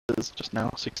is just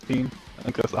now, 16. I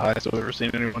think that's the highest I've ever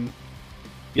seen anyone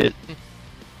get,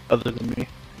 other than me.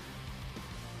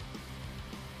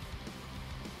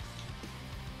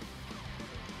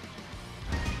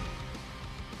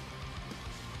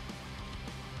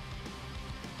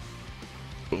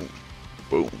 Boom,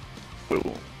 boom,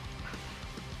 boom.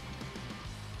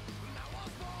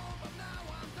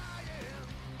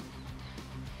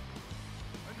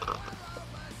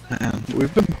 Man,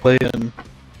 we've been playing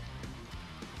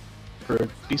for a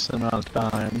decent amount of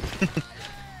time.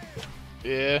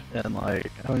 Yeah. And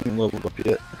like, I haven't even leveled up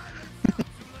yet.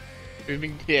 we've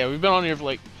been on here for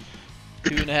like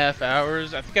 2.5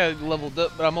 hours. I think I leveled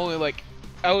up, but I'm only like,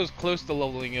 I was close to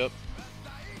leveling up.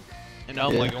 And now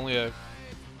I'm like only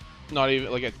not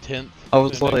even like a 10th. I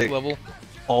was like like level.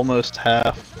 almost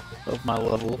half of my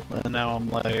level, and now I'm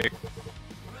like,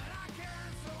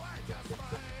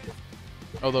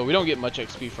 although we don't get much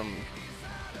XP from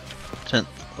 10th.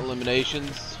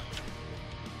 Eliminations.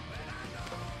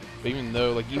 But even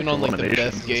though, like, even on like the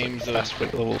best games of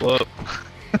level up.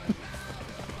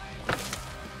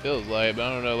 feels like, but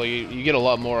I don't know, like you get a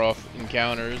lot more off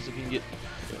encounters if you can get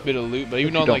a bit of loot, but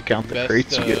even You on don't like count the the best,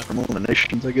 crates you get from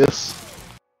Eliminations, I guess.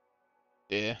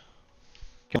 Yeah.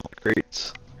 Count the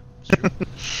crates. True.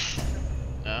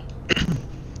 Nah.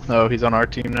 Oh, he's on our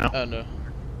team now. Oh no.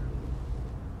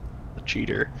 The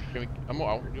cheater. Do you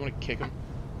want to kick him?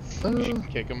 You You should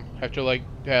kick him after like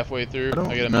halfway through. I don't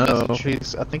get a know.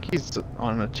 message. I think he's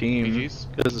on a team. GG's?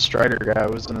 Because the Strider guy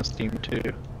was in his team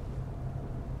too.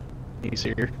 He's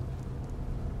here.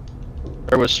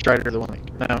 Or was Strider the one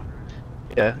that... No.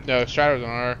 Yeah. No, Strider's on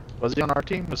our. Was he on our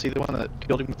team? Was he the one that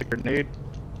killed him with the grenade?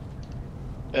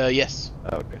 Yes.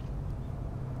 Oh, okay.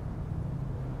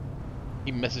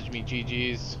 He messaged me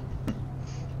GG's.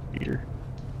 Peter.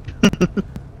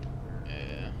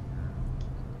 Yeah.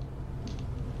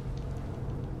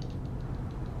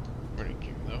 Where did he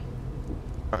kick him though?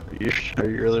 Are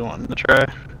you really wanting to try?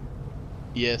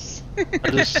 Yes. I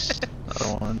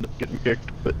don't want to end up getting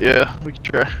kicked, but yeah, we can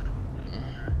try.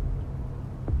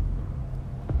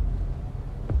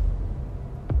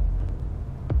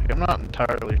 I'm not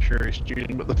entirely sure he's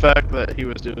cheating, but the fact that he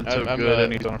was doing so good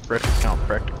and he's on a fresh account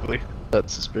practically,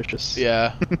 that's suspicious.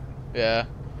 Yeah. Yeah.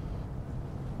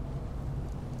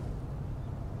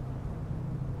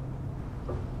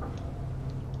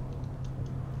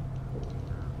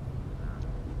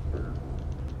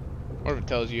 Or if it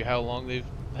tells you how long they've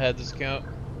had this account.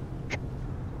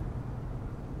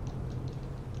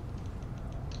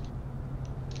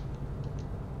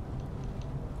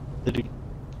 Did he?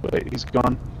 Wait, he's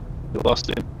gone. We lost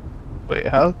him. Wait,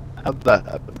 how'd that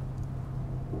happen?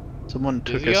 Someone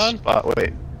took his spot.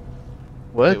 Wait.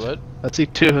 What? Wait, what? I see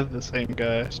two of the same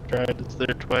guy. Stride is there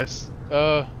twice.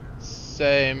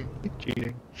 Same.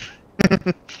 Cheating.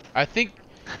 I think.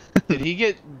 Did he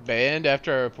get banned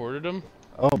after I reported him?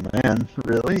 Oh man,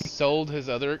 really? He sold his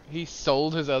other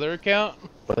account.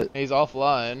 What? He's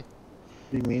offline.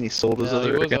 What do you mean he sold his No,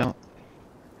 other account?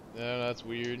 No, that's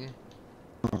weird.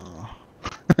 Oh.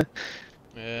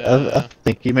 Yeah. I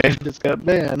think he may have just got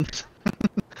banned.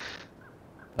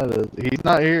 He's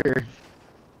not here.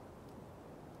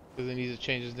 Does he need to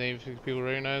change his name so people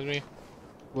recognize me?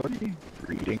 What are you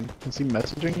reading? Is he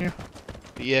messaging you?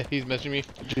 Yeah, he's messaging me.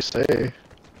 What did you say?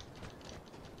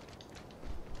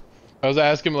 I was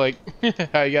asking him like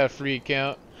how you got a free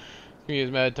account. He was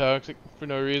mad toxic for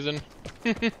no reason.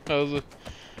 I was like,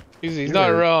 he's not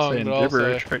wrong, saying but also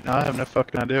gibberish right now. I have no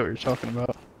fucking idea what you're talking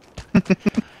about.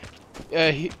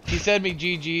 yeah, he sent me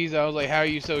GG's. I was like, how are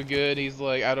you so good? He's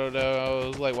like, I don't know. I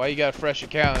was like, why you got a fresh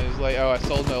account? He's like, oh, I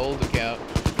sold my old account.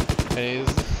 And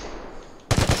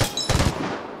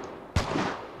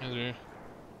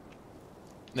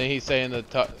then he's saying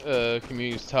the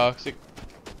community's toxic.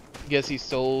 Guess he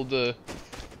sold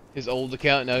his old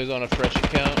account. Now he's on a fresh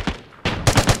account.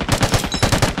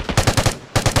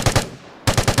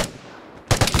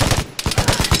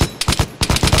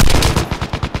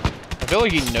 I feel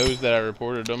like he knows that I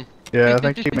reported him. Yeah, I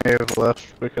think he may have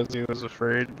left because he was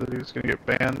afraid that he was gonna get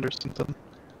banned or something.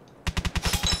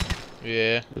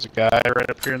 Yeah. There's a guy right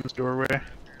up here in this doorway.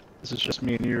 This is just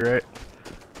me and you, right?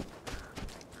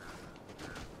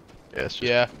 Yeah, it's just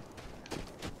Yeah.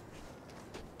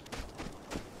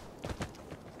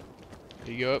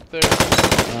 Did he go up there?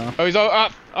 Oh, he's all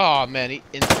up. Oh man, he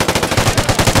instantly.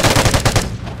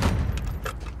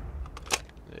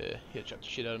 Yeah, he had shot the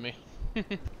shit out of me.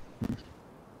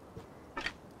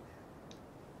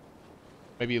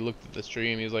 Maybe he looked at the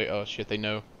stream. He was like, "Oh shit, they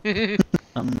know."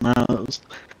 knows.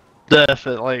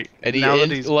 Definitely. And now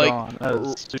that he's gone, that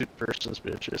is super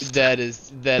suspicious. That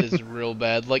is real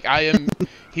bad. Like I am.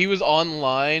 he was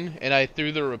online and I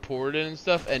threw the report in and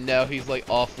stuff, and now he's like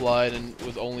offline and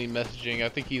was only messaging. I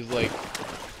think he's like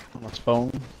on his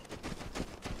phone.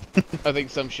 I think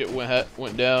some shit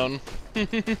went down.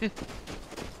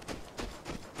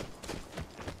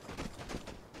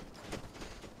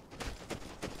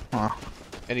 Huh.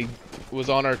 And he was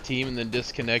on our team and then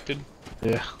disconnected.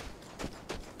 Yeah.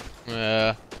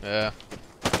 Yeah.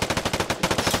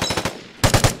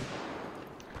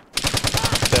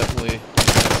 Definitely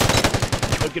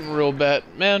looking real bad,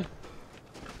 man.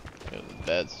 It was a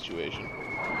bad situation.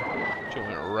 She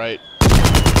went right.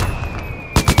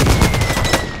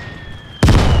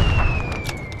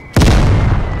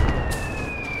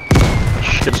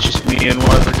 It's just me and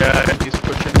one other guy, and he's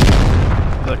pushing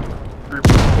the group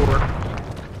of 4.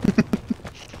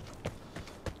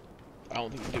 I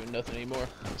don't think he's doing nothing anymore.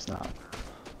 It's not.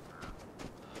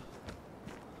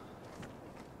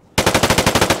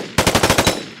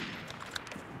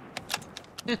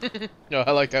 No,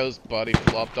 I liked how his body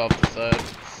flopped off the side.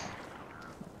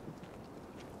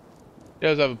 He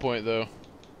does have a point, though.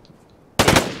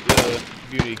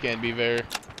 Beauty can be very,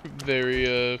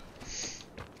 very,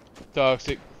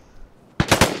 toxic. I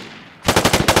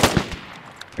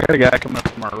got a guy coming up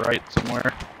from our right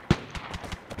somewhere.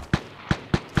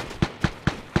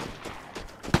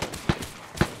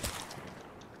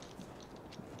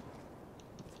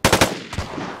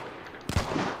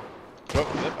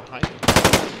 Oh, is that behind him?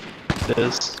 It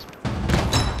is.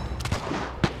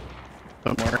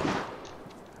 Somewhere.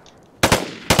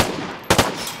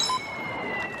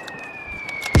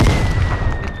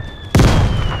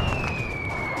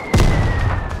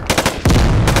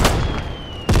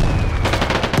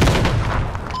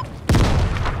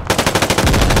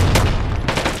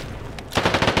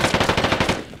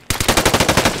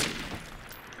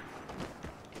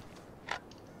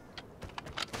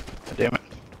 Damn it.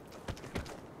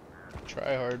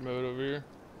 Try hard mode over here.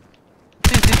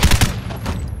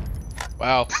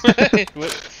 Wow.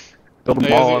 Build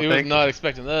them all, He was not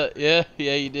expecting that. Yeah,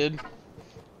 you did.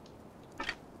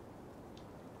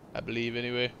 I believe,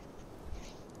 anyway.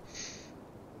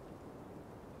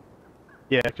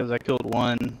 Yeah, because I killed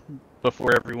one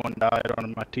before everyone died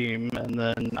on my team, and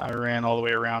then I ran all the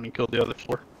way around and killed the other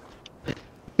 4.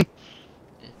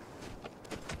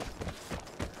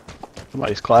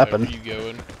 Somebody's clapping. Where are you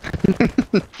going?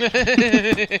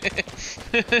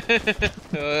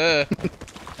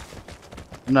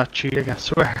 I'm not cheating, I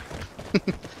swear.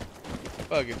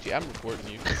 Fuck it, I'm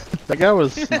reporting you. That guy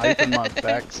was sniping my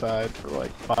backside for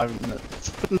like 5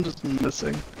 minutes. Just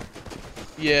missing.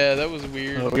 Yeah, that was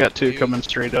weird. Oh, we got 2 coming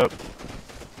straight up.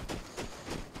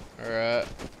 Alright.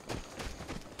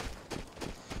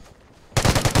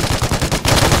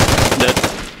 Dead.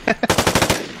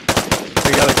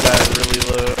 We got a guy really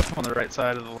low on the right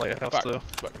side of the lighthouse, Fuck. though.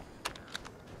 Fuck.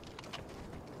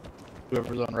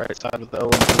 Whoever's on the right side with the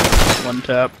LMG, 1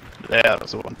 tap. Yeah,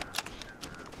 that's the one.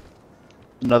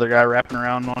 Another guy wrapping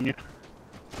around on you.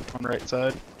 On the right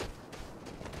side.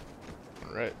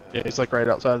 Right. Yeah, he's like right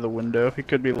outside of the window. He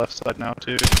could be left side now,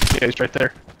 too. Yeah, he's right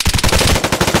there.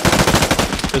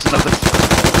 There's another.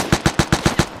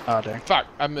 Ah, oh, dang. Fuck,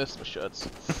 I missed my shots.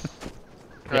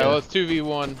 Alright, well, it's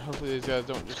 2v1. Hopefully these guys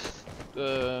don't just,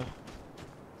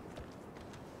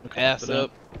 ass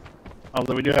up.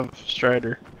 Although we do have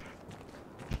Strider.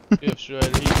 Yeah, sure.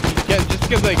 Just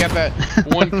because I got that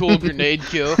one cool grenade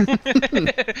kill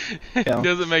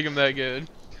doesn't make him that good.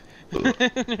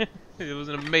 It was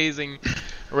an amazing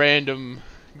random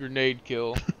grenade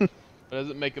kill. But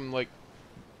doesn't make him like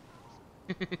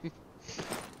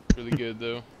really good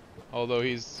though. Although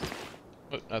he's,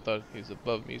 I thought he's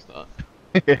above me. He's not.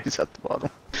 Yeah, he's at the bottom.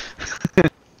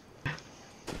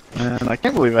 And I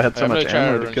can't believe I had so much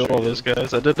ammo to kill all those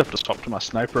guys. I did have to swap to my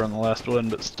sniper on the last one,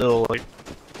 but still, like,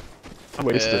 I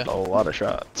wasted a lot of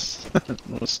shots. I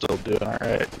was still doing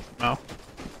alright. No.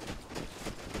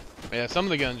 Yeah, some of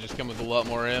the guns just come with a lot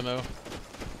more ammo.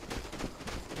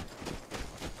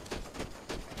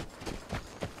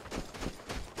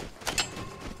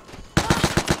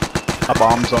 My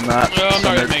bomb's on that. No, I'm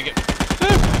not gonna make it.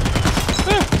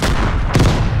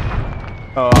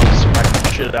 Oh, I'm smacking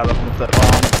the shit out of him with that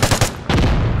bomb.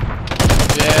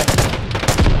 Yeah.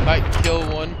 Might kill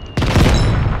one.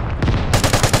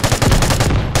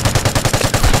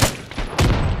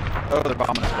 Oh, they're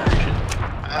bombing us back. Shit.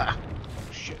 Ah.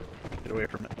 Shit. Get away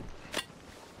from it.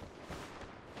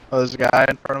 Oh, there's a guy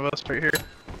in front of us right here.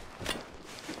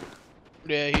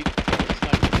 Yeah, he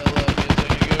sniped the hell out of me a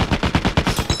second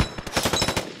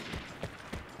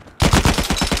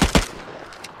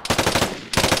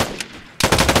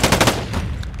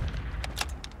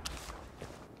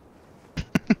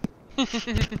ago.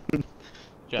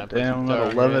 Damn, I'm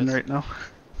at 11 right now.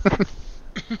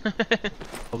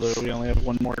 Although we only have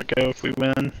one more to go if we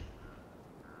win.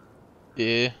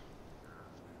 Yeah.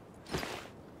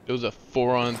 It was a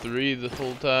 4-on-3 the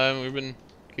whole time. We've been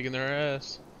kicking their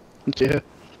ass. Yeah.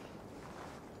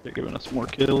 They're giving us more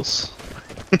kills.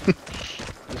 Just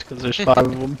because there's 5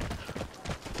 of them.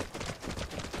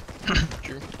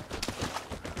 True.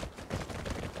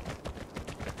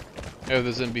 Oh,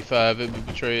 this MP5, it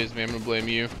betrays me. I'm gonna blame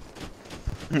you.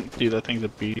 Dude, that thing's a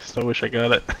beast. I wish I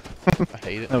got it. I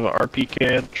hate it. I have an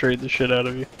RPK, I'd trade the shit out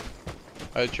of you.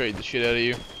 I'd trade the shit out of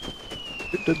you.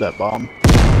 Who did that bomb?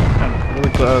 I'm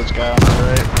really close, guy on the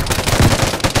right.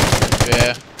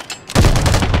 Yeah.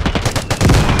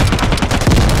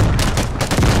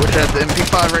 Wish I had the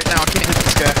MP5 right now. I can't hit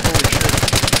this guy. Holy shit.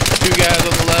 2 guys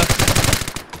on the left.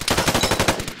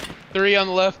 3 on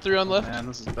the left, 3 on the left. Man,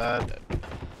 this is bad.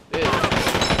 Yeah.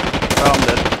 Oh, I'm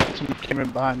dead. Someone came in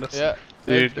behind us. Yeah.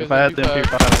 Dude, if I had the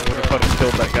MP5, I would have fucking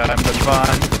killed that guy and been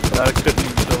fine. But I couldn't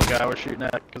even kill the guy I was shooting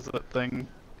at because that thing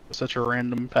was such a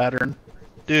random pattern.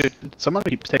 Dude, someone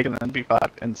keeps taking the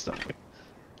MP5 instantly.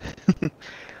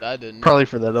 I didn't. Probably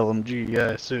for that LMG,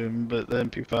 I assume, but the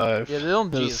MP5 Yeah, the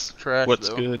LMG is trash, what's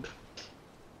though. good.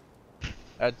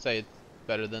 I'd say it's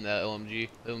better than that LMG.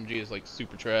 The LMG is like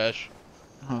super trash.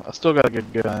 I still got a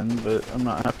good gun, but I'm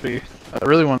not happy. I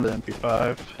really wanted the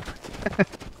MP5.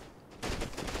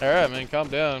 Alright, man, calm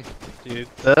down. Dude,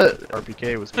 that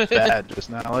RPK was bad just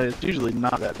now. Like, it's usually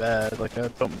not that bad. Like, I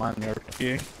don't mind the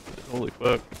RPK. Holy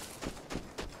fuck.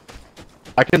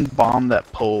 I can bomb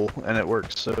that pole, and it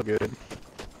works so good.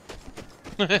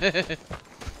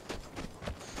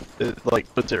 It,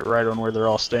 like, puts it right on where they're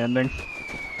all standing.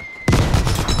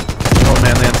 Oh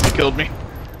man, they instantly killed me.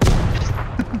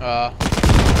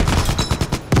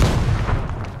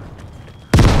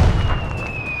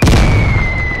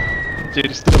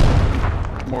 Dude, still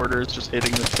mortar is just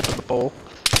hitting the tip of the pole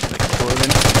and exploding.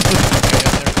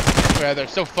 Yeah, they're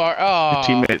so far. Oh. Your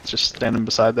teammate's just standing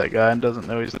beside that guy and doesn't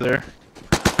know he's there.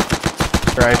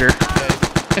 Strider. Yeah.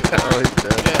 Oh, he's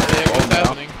dead. Yeah, what's now.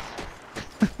 happening?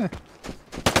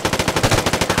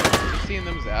 You seeing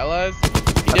them as allies?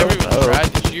 He never even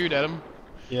tried to shoot at him.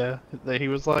 Yeah, he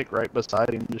was like right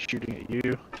beside him, just shooting at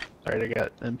you. Alright, I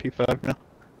got MP5 now.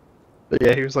 But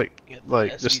yeah, he was like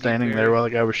just standing there while the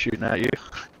guy was shooting at you.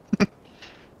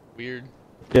 Weird.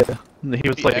 Yeah, he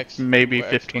was like maybe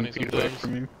 15 X20 feet away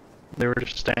from you. They were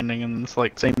just standing in this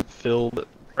like same field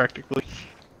practically.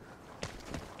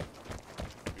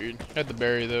 Weird. Had the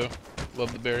berry though.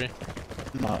 Love the berry.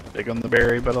 I'm not big on the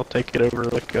berry, but I'll take it over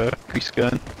like a priest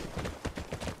gun.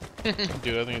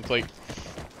 Dude, I think it's like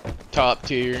top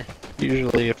tier.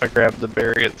 Usually if I grab the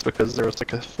berry, it's because there was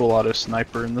like a full auto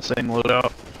sniper in the same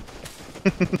loadout.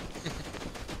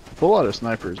 Full auto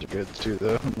snipers are good too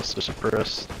though, unless they're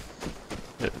suppressed.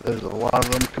 There's a lot of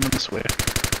them coming this way.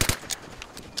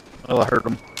 Well, I heard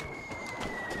them.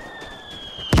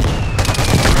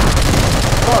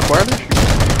 Fuck, why are they shooting?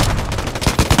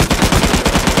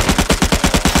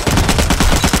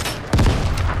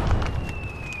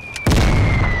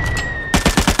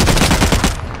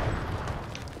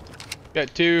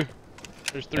 Got 2.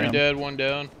 There's 3 Damn. dead, 1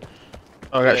 down.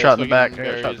 Oh, I got shot in the back. I got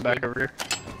berries, shot in the back dude. over here.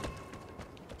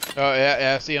 Oh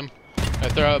yeah, I see him. I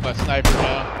throw out my sniper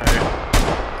now. Alright.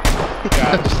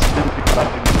 Got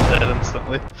Dead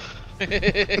instantly.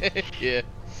 Yeah.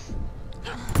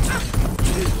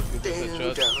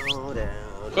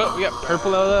 Oh, we got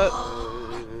purple out of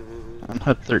that. I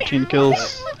had 13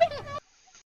 kills.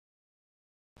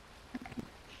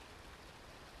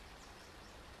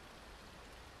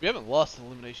 We haven't lost an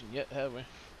elimination yet, have we?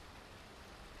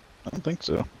 I don't think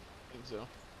so. I think so.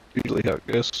 Usually how it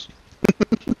goes.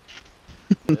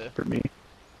 Yeah. For me.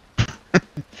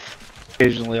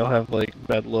 Occasionally I'll have like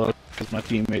bad luck because my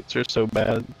teammates are so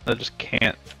bad I just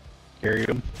can't carry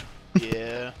them.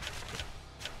 Yeah.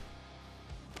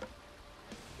 I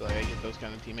feel like I get those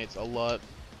kind of teammates a lot.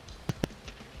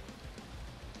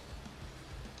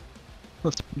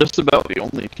 That's just about the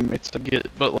only teammates I get,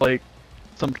 but like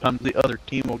sometimes the other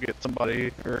team will get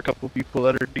somebody or a couple people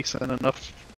that are decent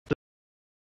enough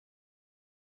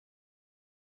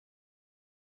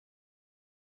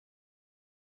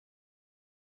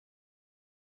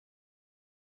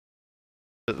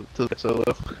to the solo.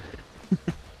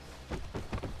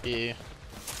 Yeah.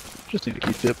 Just need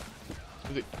to keep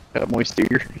it. Got moist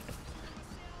ear.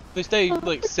 They stay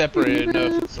like separated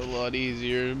enough, it's a lot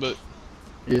easier, but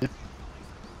Yeah.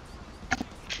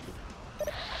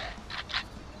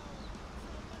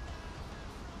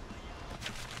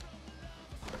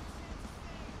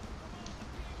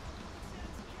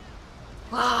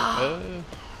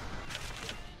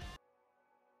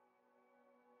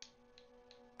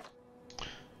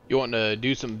 You want to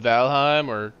do some Valheim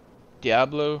or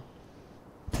Diablo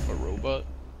or Robot?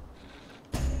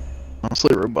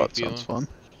 Honestly, Robot sounds fun.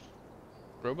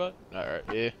 Robot?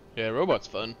 Alright, yeah, Robot's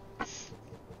fun. We'll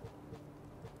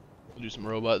do some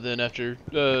Robot then after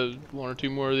one or two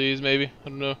more of these, maybe. I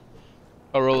don't know.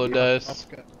 I'll roll a dice.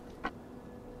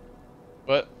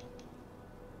 What?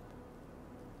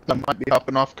 I might be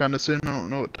hopping off kind of soon. I don't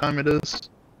know what time it is.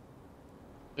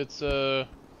 It's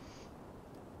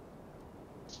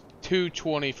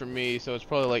 2:20 for me, so it's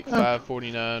probably like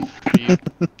 5:49 for you.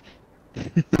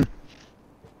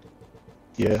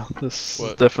 Yeah, this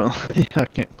is definitely. I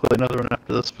can't play another one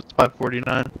after this. It's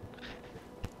 5:49.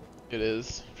 It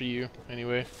is for you,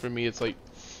 anyway. For me, it's like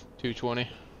 2:20.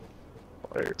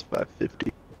 It's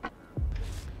 5:50.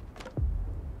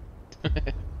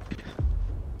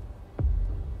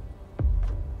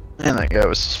 Man, that guy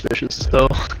was suspicious still.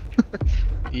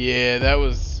 Yeah, that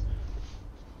was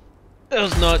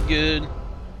not good.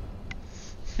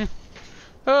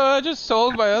 I just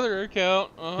sold my other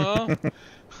account.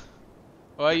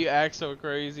 Why you act so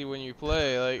crazy when you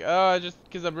play? Like, oh, just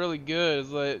because I'm really good. It's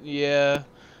like, yeah.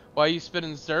 Why you spin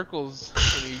in circles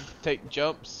when you take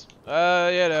jumps? You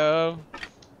know.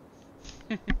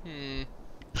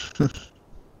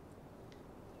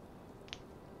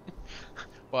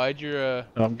 Why'd your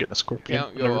I'm getting a scorpion.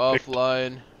 account go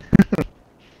offline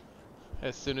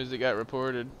as soon as it got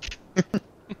reported?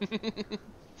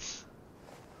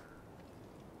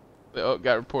 Oh,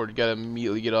 got reported. Got to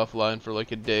immediately get offline for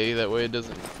like a day. That way it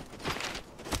doesn't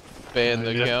ban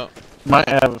the account. Might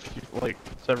have a few, like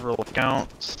several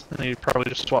accounts, and you probably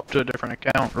just swap to a different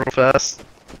account real fast.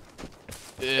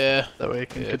 Yeah. That way you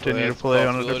can continue to play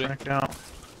on a different account.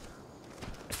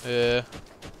 Yeah.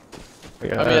 I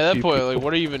mean, at that point, like,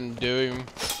 what are you even doing?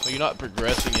 Like, you're not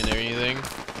progressing in anything.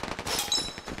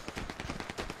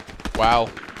 Wow.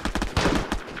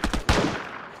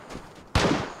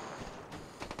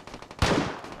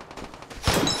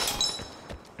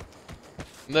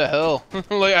 What the hell?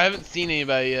 Like, I haven't seen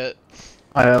anybody yet.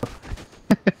 I have.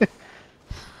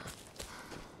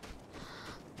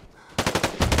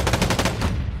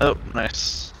 Oh,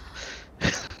 nice.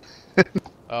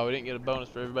 Oh, we didn't get a bonus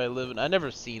for everybody living. I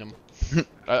never seen them.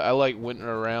 I like went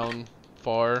around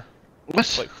far.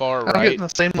 What? Like far I'm right. getting the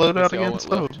same loadout again,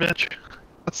 son of a bitch.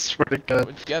 I swear to God.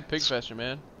 You got pig faster,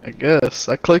 man. I guess.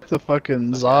 I clicked the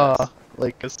fucking ZA.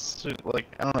 Like, it's like,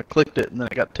 I don't know, I clicked it and then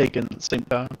it got taken at the same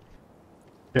time.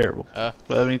 Terrible. But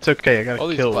I mean, it's okay. I got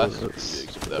a kill with it.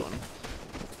 For that one.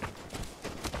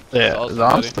 Yeah, awesome,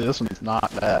 honestly, this one's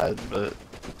not bad, but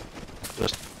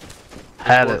just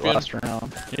had it last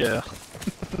round. Yeah.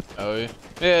 Oh yeah.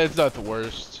 Yeah, it's not the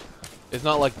worst. It's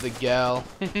not like the gal.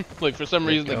 Like for some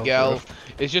reason the gal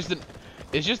it's just an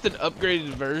upgraded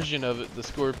version of it, the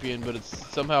Scorpion, but it's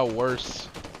somehow worse.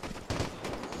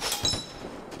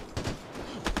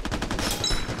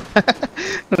 I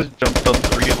just jumped on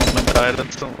 3 of them and died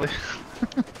instantly. It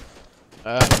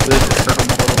hurt them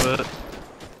a little bit.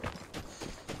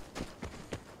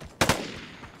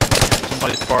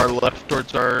 Somebody's far left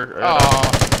towards our...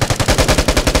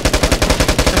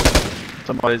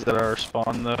 Somebody's at our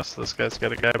spawn though, so this guy's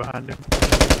got a guy behind him.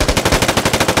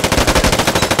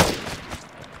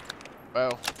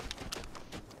 Wow.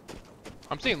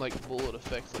 I'm seeing like bullet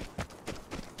effects like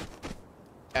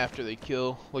after they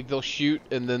kill. Like they'll shoot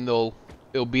and then it'll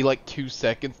be like 2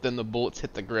 seconds, then the bullets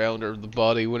hit the ground or the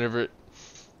body whenever it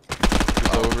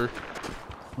is over.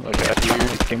 Okay,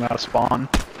 he came out of spawn.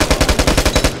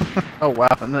 Oh wow,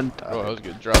 and then died. Oh, that was a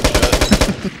good drop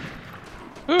shot.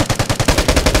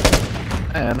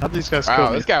 Man, how'd these guys kill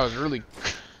me? This guy was really...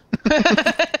 got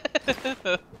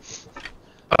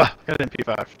an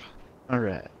MP5.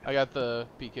 Alright. I got the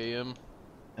PKM.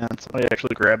 And somebody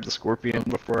actually grabbed the Scorpion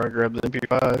before I grabbed the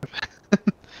MP5.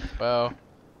 Wow.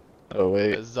 Oh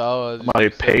wait. Somebody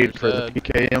paid for the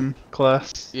PKM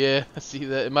class. Yeah, I see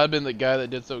that. It might have been the guy that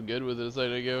did so good with it a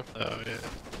second ago. Oh yeah.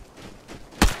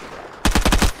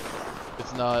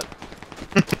 It's not.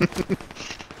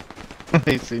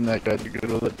 He's seen that guy do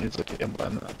good with it, and he's like, yeah, I'm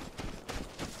buying that.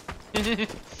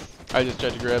 I just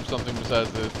tried to grab something besides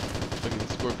the fucking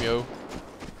Scorpio.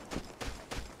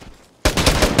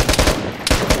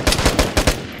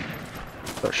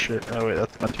 Oh shit, oh wait,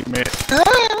 that's my teammate.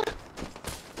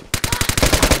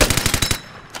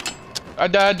 I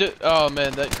died to... Oh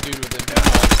man, that dude was in there.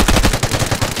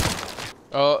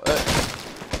 Oh,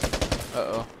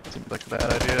 uh-oh. Seems like a bad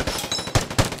idea.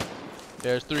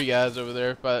 There's 3 guys over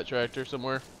there by that tractor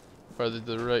somewhere. Farther to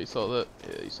the right, you saw that?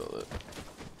 Yeah, you saw that.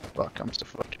 Fuck, I'm so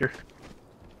fucked here.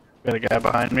 Got a guy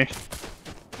behind me.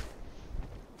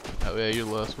 Oh yeah, you're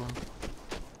the last one.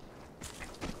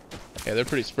 Yeah, they're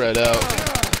pretty spread out.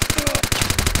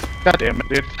 God damn it,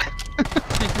 dude.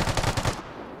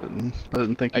 I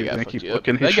didn't think he was gonna keep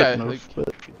looking. He shouldn't have,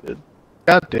 but he did.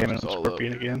 God damn it, I'm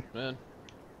Scorpion again. Man.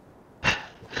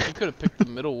 You could have picked the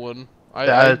middle one.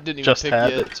 I didn't even just pick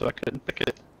had yet. it, so I couldn't pick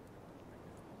it.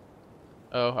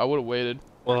 Oh, I would have waited.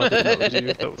 Well, I didn't know it was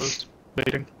you that was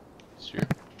waiting. Sure.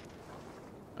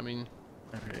 I mean,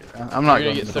 I'm not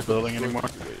going to the building anymore.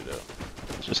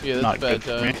 It's just not good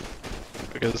for me.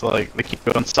 Because, like, they keep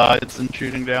going sides and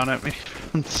shooting down at me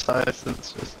from the sides, and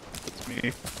it's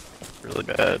me really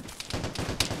bad.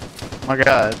 Oh my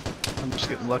god. I'm just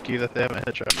getting lucky that they haven't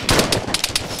headshot me.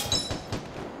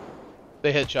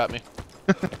 They headshot me.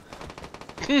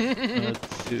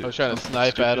 I was trying to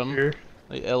snipe at them. Here.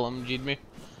 They LMG'd me.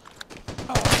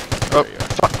 Oh,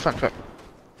 fuck.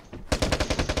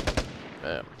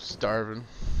 I'm starving.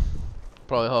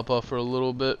 Probably hop off for a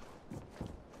little bit.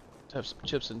 Have some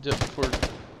chips and dip before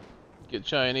get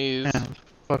Chinese. Man,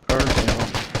 fuck our meal.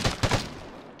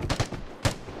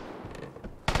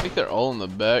 I think they're all in the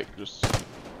back, just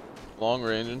long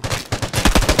ranging.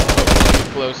 Oh,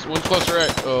 close. One's closer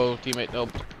right. Oh, teammate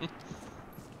helped.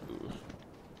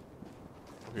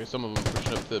 Okay, some of them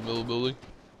pushing up the middle building.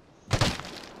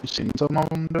 You seen some of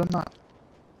them doing that?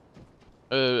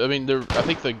 I mean, I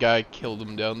think the guy killed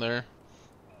him down there.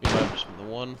 He might have just been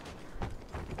the one.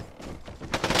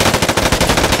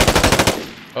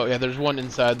 Oh yeah, there's one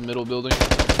inside the middle building.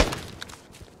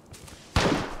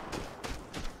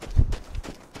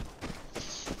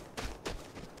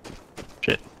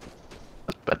 Shit.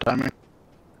 That's bad timing.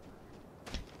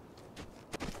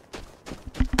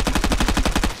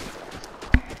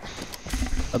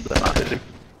 How'd that not hit him?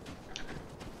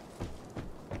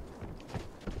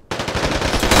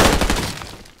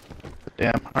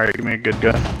 Damn, alright, give me a good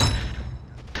gun.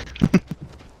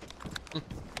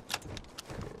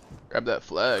 Grab that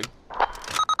flag.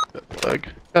 That flag.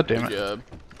 God damn it. Good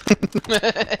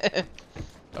job.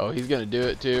 Oh, he's gonna do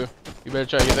it too. You better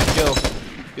try to get that kill.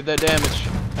 Get that damage.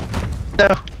 No.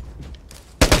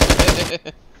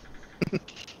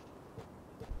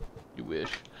 You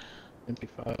wish.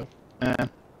 MP5. Man.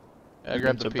 I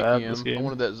grabbed the PPM. I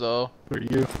wanted that Zal. Who are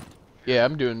you? Yeah,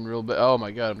 I'm doing real bad. Oh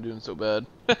my god, I'm doing so bad.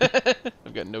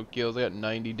 I've got no kills. I got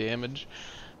 90 damage.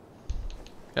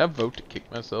 Can I vote to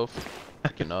kick myself? I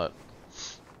cannot.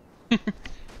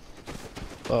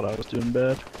 Thought I was doing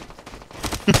bad.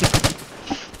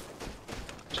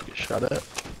 Just get shot at.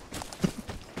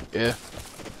 Yeah.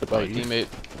 What about my teammate?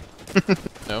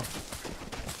 No.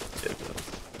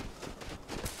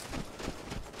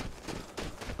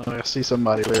 Oh, I see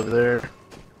somebody way over there.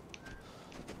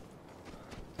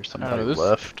 There's somebody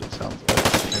left, it sounds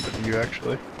like. Maybe you,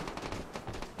 actually.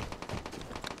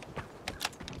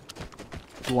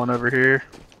 One over here.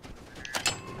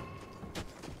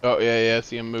 Oh, yeah, I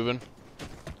see him moving.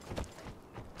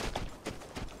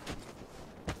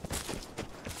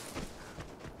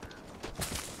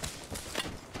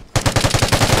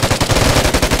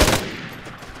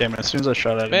 Damn it, as soon as I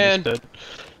shot at him, man. He's dead.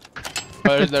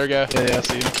 Oh, there's their guy. Yeah, I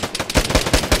see him.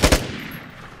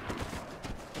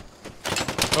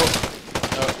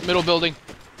 Oh, middle building.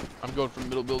 I'm going for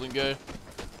middle building guy.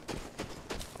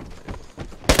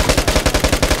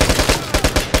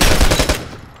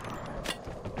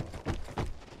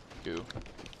 Go.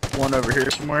 One over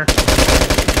here somewhere.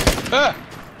 Ah!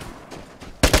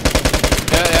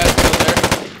 Yeah, it's still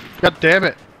there. God damn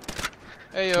it.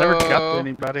 Hey, never got to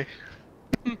anybody.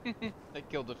 I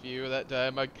killed a few that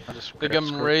time. I just think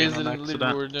I'm raising the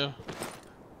leaderboard now.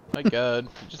 My god,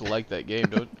 I just like that game,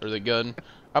 don't? Or the gun.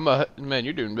 Man,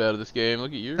 you're doing bad at this game.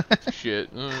 Look at your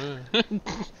shit.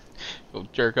 Go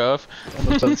jerk off.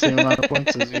 Almost the same amount of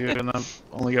points as you, and I've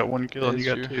only got one kill, and you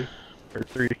got true. 2. Or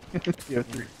 3. You have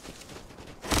 3.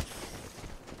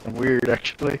 And weird,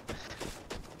 actually.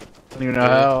 I don't even know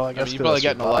how. I guess you've probably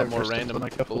gotten a lot more random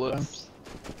bullets. Times.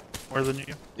 More than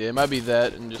you. Yeah, it might be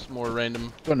that, and just more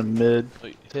random. Going to mid.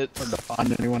 Hits. Hard to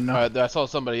find anyone now. Alright, I saw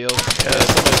somebody else. Yeah,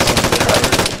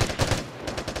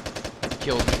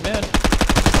 Killed me, man.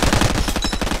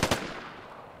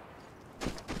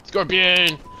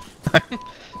 Scorpion! Oh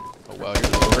wow, you're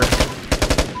the worst.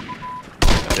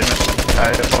 Damn it.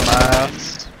 Tied up on my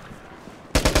ass.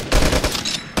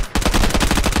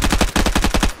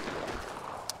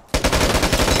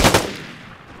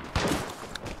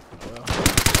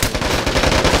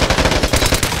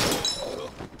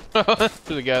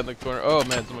 To the guy in the corner. Oh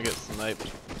man, someone gets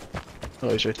sniped. Oh,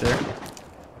 he's right there.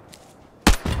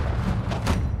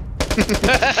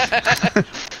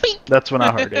 That's when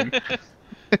I heard him.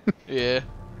 Yeah.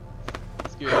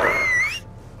 That's good.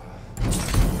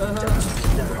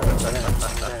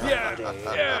 Yeah.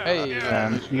 Hey.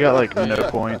 And you got like no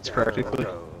points practically.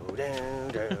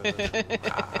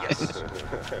 Yes.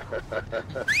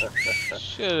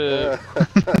 Shut up.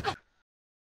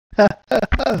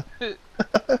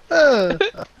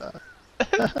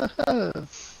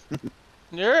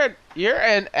 You're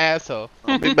an asshole.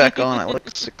 I'll be back on at like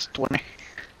 6:20.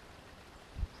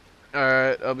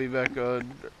 Alright, I'll be back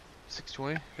on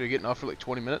 6:20. Are you getting off for like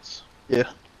 20 minutes? Yeah.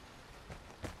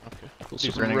 Okay. We'll Do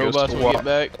see some when it goes robots to when we get walk.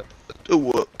 back. To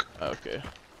work. Okay.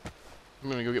 I'm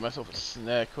gonna go get myself a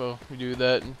snack while we do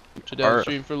that and shut down the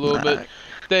stream for a little bit.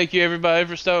 Thank you everybody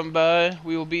for stopping by.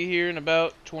 We will be here in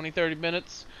about 20-30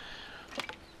 minutes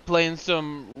playing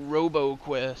some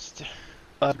RoboQuest. It's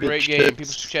a great game. People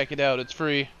should check it out. It's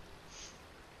free.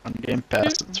 On Game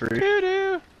Pass, it's free.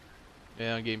 Yeah,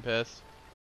 on Game Pass.